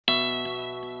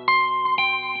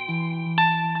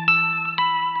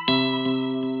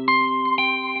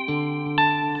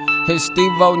His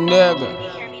Steve-O nigga.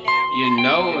 You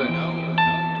know it.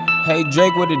 Hey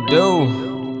Drake, what it do?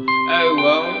 Hey,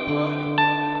 whoa.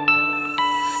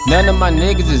 None of my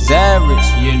niggas is average.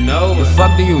 You know The it.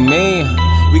 fuck do you mean?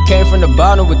 We came from the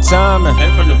bottom with timing.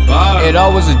 Came from the bottom. It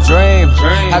all was a dream.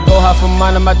 I go hard for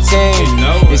mine and my team. You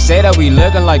know it. They say that we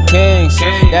looking like kings.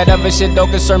 That other shit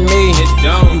don't concern me. It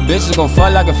don't. You bitches gon'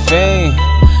 fall like a fiend.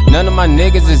 None of my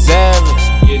niggas is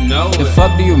average. You know The it.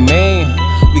 fuck do you mean?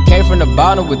 We came from the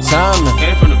bottom with timing.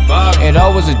 Came from the bottom. It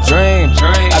all was a dream.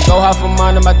 I go hard for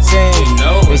mine and my team. You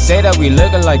know They it. say that we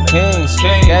looking like kings.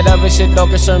 That other shit don't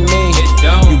concern me. It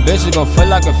don't. You bitches gon' feel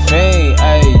like a fiend.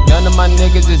 Ayy, none of my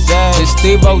niggas is ass. It's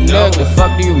Steve-O You know nigga. The it.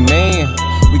 fuck do you mean?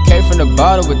 We came from the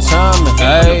bottom with timing.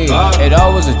 Ayy, it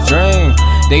all was a dream.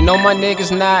 They know my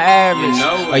niggas not average. You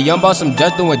know A young boss, I'm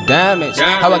just doing damage.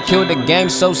 How I killed the game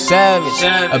so savage.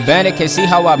 A bandit can't see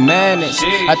how I manage.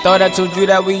 I thought I told you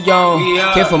that we young.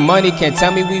 Came for money, can't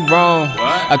tell me we wrong.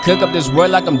 I cook up this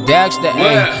world like I'm Dexter,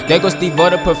 ayy. They go Steve-O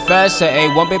the professor,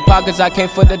 ayy. One big pockets, I came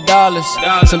for the dollars.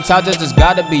 Sometimes I just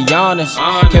gotta be honest.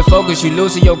 Can't focus, you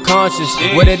losing your conscience.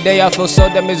 With a day I feel so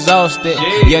damn exhausted.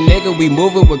 Yeah, nigga, we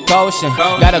moving with caution.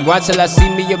 Gotta grind till I see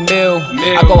me a meal.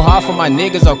 I go hard for my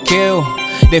niggas, I'll kill.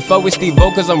 They fuck with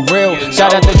Steve-O cause I'm real.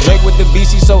 Shout out to Drake with the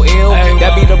BC so ill.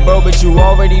 That be the bro, but you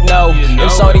already know.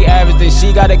 If Shorty average, then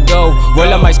she gotta go.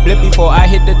 Well, I might split before I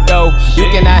hit the dough. You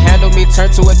cannot handle me, turn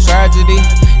to a tragedy.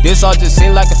 This all just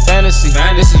seem like a fantasy.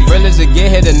 This is real as it get,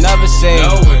 hit another scene.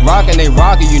 Rockin', they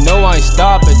rockin', you know I ain't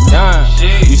stoppin', done.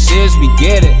 You serious, we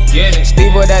get it.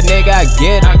 Steve-O that nigga, I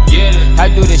get it. I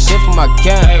do this shit for my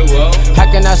camp. How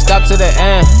can I stop to the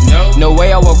end? No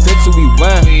way I won't quit till we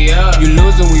win. You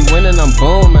losing, we winning, I'm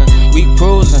booming. We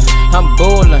cruising, I'm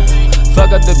bullin'.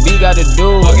 Fuck up the beat, gotta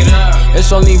do it.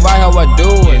 It's only right how I do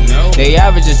it. They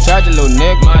average is tragic, little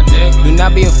nigga. Do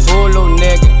not be a fool, little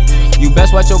nigga. You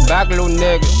best watch your back, little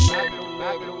nigga.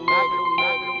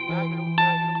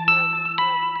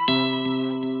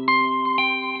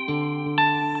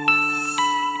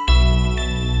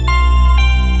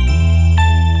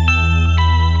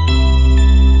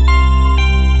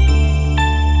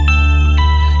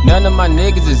 None of my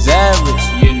niggas is average.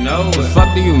 You know The it.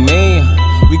 fuck do you mean?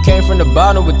 We came from the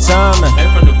bottom with timing.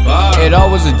 Came from the bottom. It all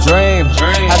was a dream.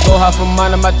 I go hard for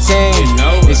mine and my team. You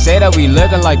know They it. say that we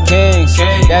looking like kings.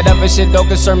 That other shit don't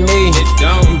concern me. It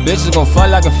don't. You bitches gon' fall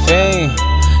like a fiend.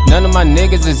 None of my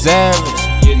niggas is average.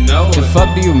 You know The it.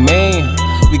 fuck do you mean?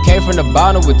 We came from the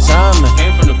bottom with timing.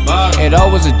 Came from the bottom. It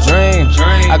all was a dream.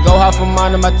 I go hard for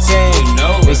mine and my team. You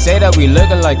know They it. say that we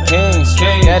looking like kings.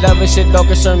 That other shit don't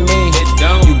concern me. It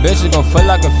don't. You bitches gon' feel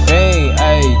like a fiend.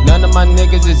 Ayy, none of my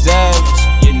niggas is average.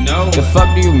 You know The it. fuck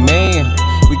do you mean?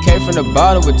 We came from the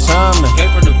bottom with timing.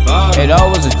 Came from the bottom. It all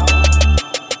was a.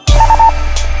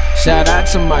 Shout out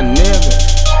to my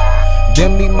niggas.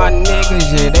 Them be my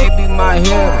niggas, yeah, they be my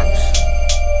heroes.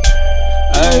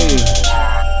 Ayy.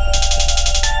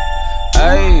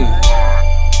 Ayy.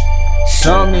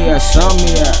 Show me that, show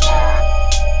me that.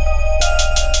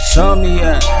 Show me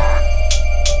that.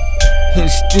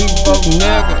 His Steve-O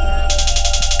nigga.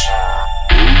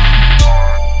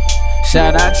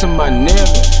 Shout out to my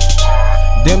niggas.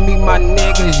 Them be my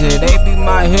niggas, yeah, they be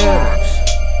my heroes.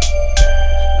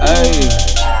 Ayy.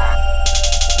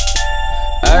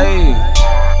 Ayy.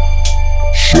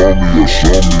 Show me it, show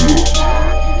me it.